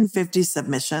 150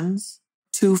 submissions,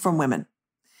 2 from women.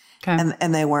 Okay.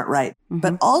 And they weren't right.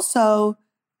 But also,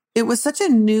 it was such a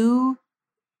new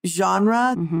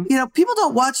genre. People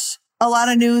don't watch a lot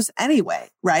of news anyway,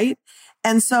 right?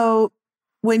 And so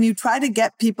when you try to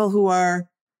get people who are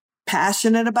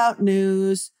passionate about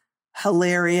news,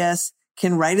 hilarious,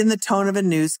 can write in the tone of a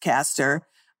newscaster.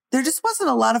 There just wasn't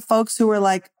a lot of folks who were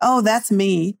like, oh, that's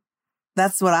me.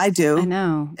 That's what I do. I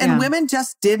know. And women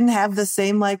just didn't have the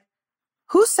same, like,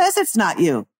 who says it's not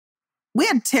you? We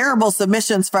had terrible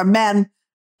submissions from men.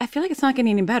 I feel like it's not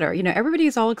getting any better. You know,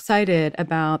 everybody's all excited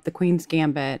about The Queen's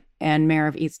Gambit and Mayor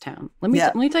of Easttown. Let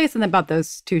me tell you something about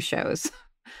those two shows.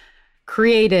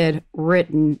 Created,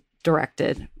 written,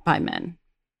 directed by men.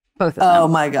 Both of them. Oh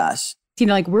my gosh. You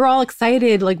know, like we're all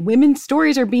excited, like women's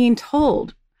stories are being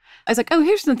told. I was like, oh,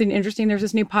 here's something interesting. There's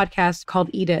this new podcast called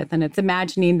Edith, and it's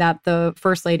imagining that the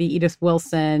First Lady, Edith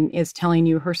Wilson, is telling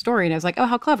you her story. And I was like, oh,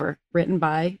 how clever. Written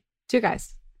by two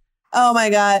guys. Oh my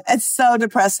God. It's so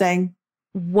depressing.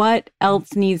 What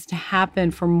else needs to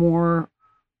happen for more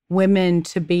women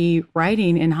to be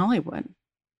writing in Hollywood?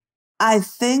 I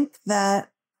think that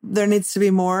there needs to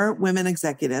be more women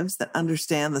executives that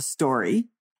understand the story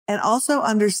and also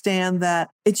understand that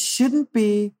it shouldn't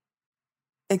be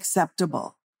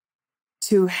acceptable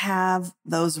to have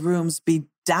those rooms be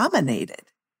dominated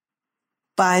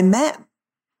by men.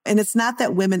 And it's not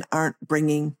that women aren't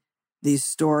bringing these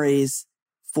stories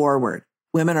forward.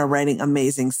 Women are writing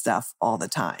amazing stuff all the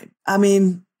time. I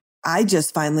mean, I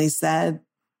just finally said,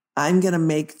 I'm going to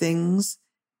make things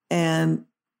and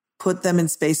put them in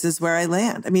spaces where I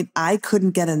land. I mean, I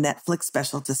couldn't get a Netflix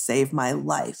special to save my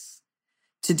life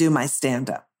to do my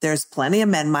stand-up. There's plenty of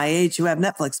men my age who have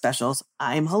Netflix specials.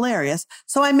 I'm hilarious.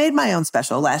 So I made my own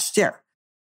special last year.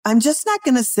 I'm just not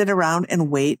going to sit around and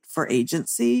wait for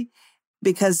agency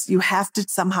because you have to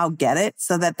somehow get it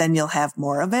so that then you'll have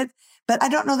more of it. But I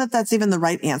don't know that that's even the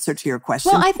right answer to your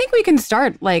question. Well, I think we can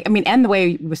start and the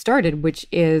way it was started, which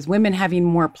is women having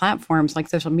more platforms like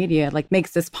social media, like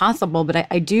makes this possible. But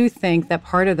I do think that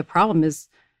part of the problem is,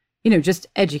 you know, just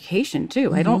education too.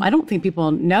 Mm-hmm. I don't think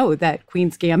people know that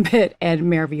Queen's Gambit and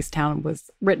Mayor of Easttown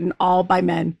was written all by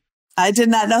men. I did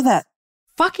not know that.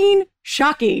 Fucking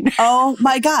shocking. Oh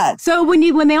my God. So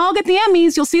when they all get the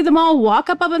Emmys, you'll see them all walk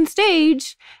up on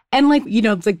stage and like, you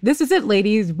know, it's like, this is it,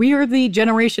 ladies. We are the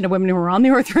generation of women who are on the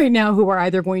earth right now who are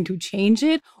either going to change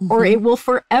it or it will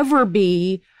forever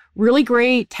be really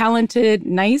great, talented,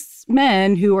 nice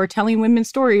men who are telling women's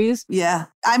stories. Yeah.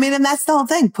 I mean, and that's the whole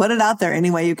thing. Put it out there any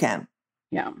way you can.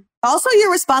 Yeah. Also,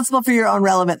 you're responsible for your own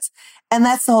relevance. And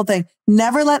that's the whole thing.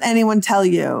 Never let anyone tell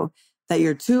you that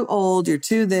you're too old, you're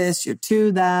too this, you're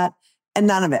too that, and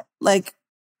none of it. Like,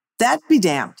 that be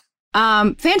damned.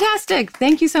 Fantastic.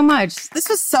 Thank you so much. This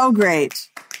was so great.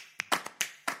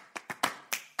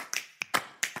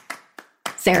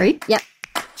 Sari? Yep.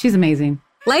 She's amazing.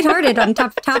 Lighthearted on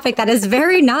topic that is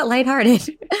very not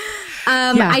lighthearted.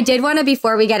 I did want to,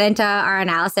 before we get into our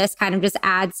analysis, kind of just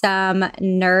add some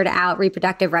nerd out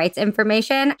reproductive rights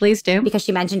information. Please do. Because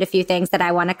she mentioned a few things that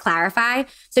I want to clarify.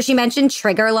 So she mentioned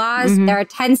trigger laws. There are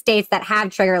 10 states that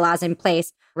have trigger laws in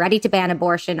place, ready to ban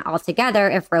abortion altogether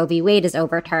if Roe v. Wade is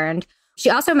overturned. She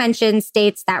also mentioned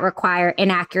states that require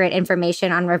inaccurate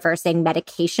information on reversing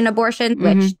medication abortion,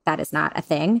 which that is not a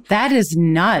thing. That is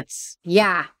nuts.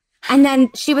 Yeah. And then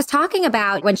she was talking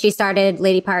about when she started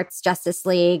Lady Part's Justice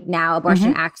League, now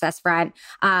Abortion Access Front.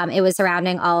 It was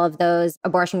surrounding all of those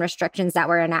abortion restrictions that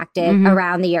were enacted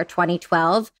around the year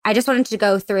 2012. I just wanted to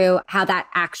go through how that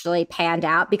actually panned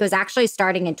out, because actually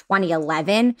starting in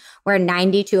 2011, where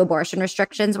 92 abortion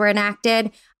restrictions were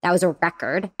enacted, that was a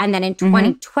record. And then in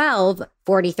 2012,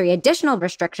 43 additional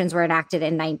restrictions were enacted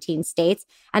in 19 states.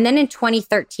 And then in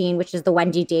 2013, which is the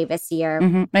Wendy Davis year,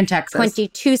 in Texas,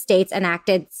 22 states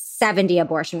enacted 70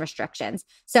 abortion restrictions.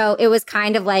 So it was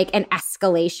kind of like an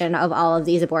escalation of all of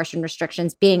these abortion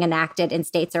restrictions being enacted in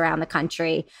states around the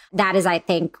country. That is, I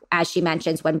think, as she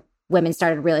mentions, when women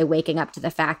started really waking up to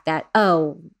the fact that,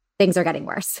 oh, things are getting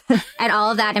worse. And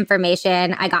all of that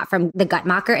information I got from the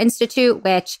Guttmacher Institute,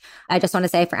 which I just want to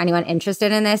say for anyone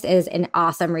interested in this is an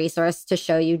awesome resource to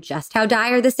show you just how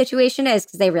dire the situation is,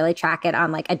 because they really track it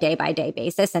on like a day-by-day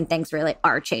basis, and things really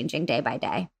are changing day by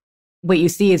day. What you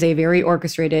see is a very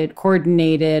orchestrated,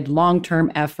 coordinated,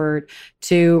 long-term effort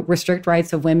to restrict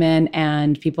rights of women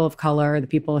and people of color, the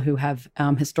people who have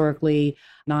historically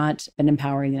not been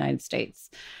empowered in the United States.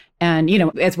 And, you know,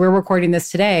 as we're recording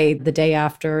this today, the day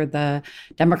after the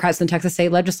Democrats in the Texas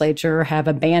state legislature have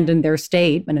abandoned their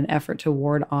state in an effort to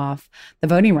ward off the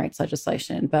voting rights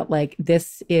legislation. But like,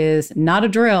 this is not a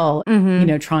drill, you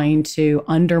know, trying to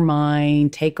undermine,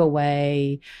 take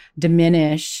away,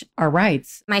 diminish our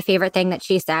rights. My favorite thing that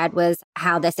she said was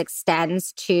how this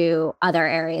extends to other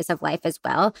areas of life as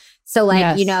well. So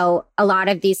like, you know, a lot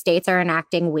of these states are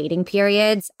enacting waiting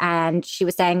periods. And she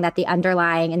was saying that the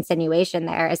underlying insinuation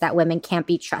there is that women can't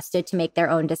be trusted to make their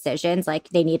own decisions. Like,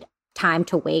 they need time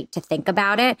to wait to think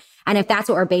about it. And if that's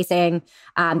what we're basing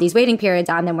these waiting periods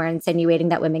on, then we're insinuating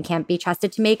that women can't be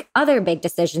trusted to make other big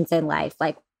decisions in life,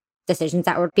 like decisions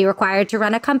that would be required to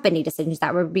run a company, decisions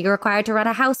that would be required to run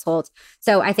a household.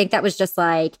 So I think that was just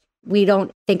like, we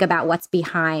don't think about what's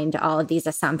behind all of these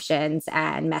assumptions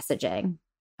and messaging.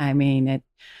 I mean,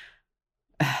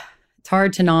 it's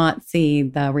hard to not see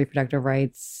the reproductive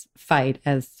rights fight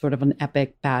as sort of an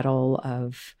epic battle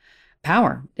of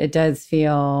power. It does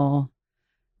feel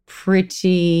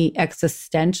pretty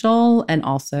existential and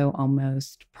also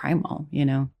almost primal, you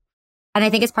know? And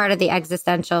I think it's part of the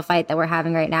existential fight that we're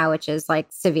having right now, which is like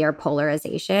severe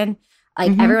polarization.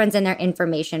 Like everyone's in their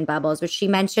information bubbles, which she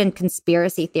mentioned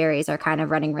conspiracy theories are kind of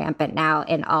running rampant now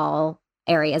in all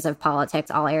areas of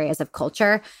politics, all areas of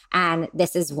culture. And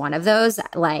this is one of those.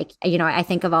 Like, you know, I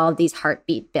think of all of these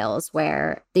heartbeat bills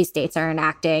where these states are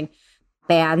enacting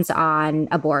bans on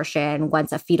abortion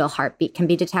once a fetal heartbeat can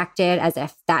be detected, as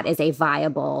if that is a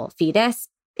viable fetus.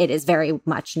 It is very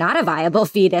much not a viable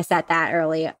fetus at that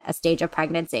early a stage of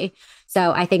pregnancy.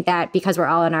 So I think that because we're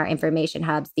all in our information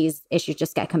hubs, these issues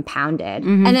just get compounded.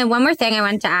 And then one more thing I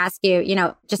wanted to ask you, you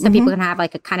know, just so people can have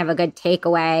like a kind of a good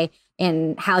takeaway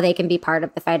in how they can be part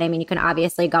of the fight. I mean, you can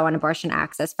obviously go on Abortion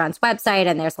Access Front's website,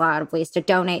 and there's a lot of ways to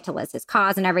donate to Lizz's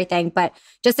cause and everything. But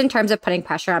just in terms of putting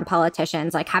pressure on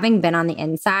politicians, like having been on the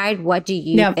inside, what do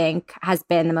you think has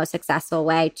been the most successful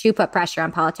way to put pressure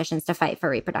on politicians to fight for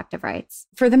reproductive rights?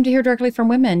 For them to hear directly from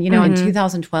women. You know, in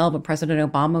 2012, when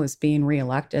President Obama was being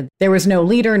reelected, there was no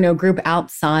leader, no group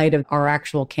outside of our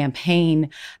actual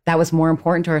campaign that was more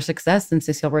important to our success than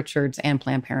Cecile Richards and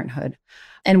Planned Parenthood.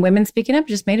 And women speaking up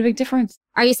just made a big difference.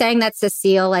 Are you saying that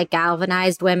Cecile like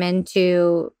galvanized women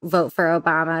to vote for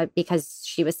Obama because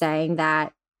she was saying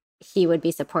that he would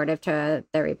be supportive to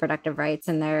their reproductive rights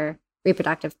and their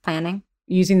reproductive planning?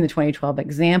 Using the 2012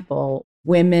 example,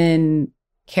 women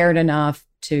cared enough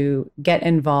to get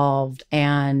involved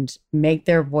and make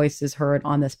their voices heard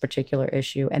on this particular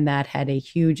issue. And that had a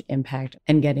huge impact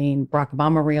in getting Barack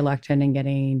Obama reelected and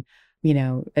getting, you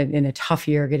know, in a tough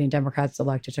year, getting Democrats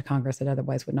elected to Congress that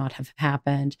otherwise would not have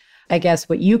happened. I guess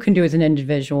what you can do as an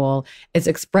individual is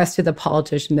express to the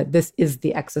politician that this is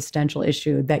the existential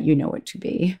issue that you know it to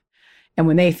be. And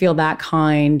when they feel that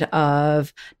kind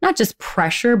of, not just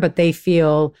pressure, but they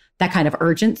feel that kind of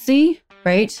urgency,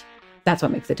 right? That's what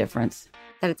makes a difference.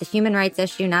 That it's a human rights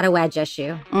issue, not a wedge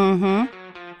issue.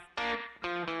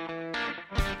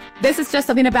 This is Just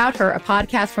Something About Her, a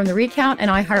podcast from The Recount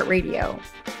and iHeartRadio.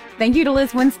 Thank you to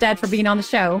Lizz Winstead for being on the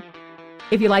show.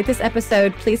 If you like this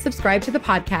episode, please subscribe to the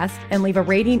podcast and leave a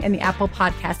rating in the Apple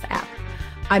Podcast app.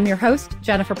 I'm your host,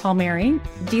 Jennifer Palmieri.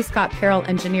 D. Scott Carroll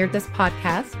engineered this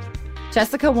podcast.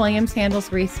 Jessica Williams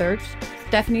handles research.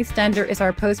 Stephanie Stender is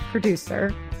our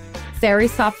post-producer. Sari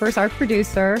Sopfer is our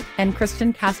producer. And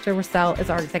Christian Castro-Russell is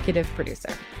our executive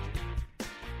producer.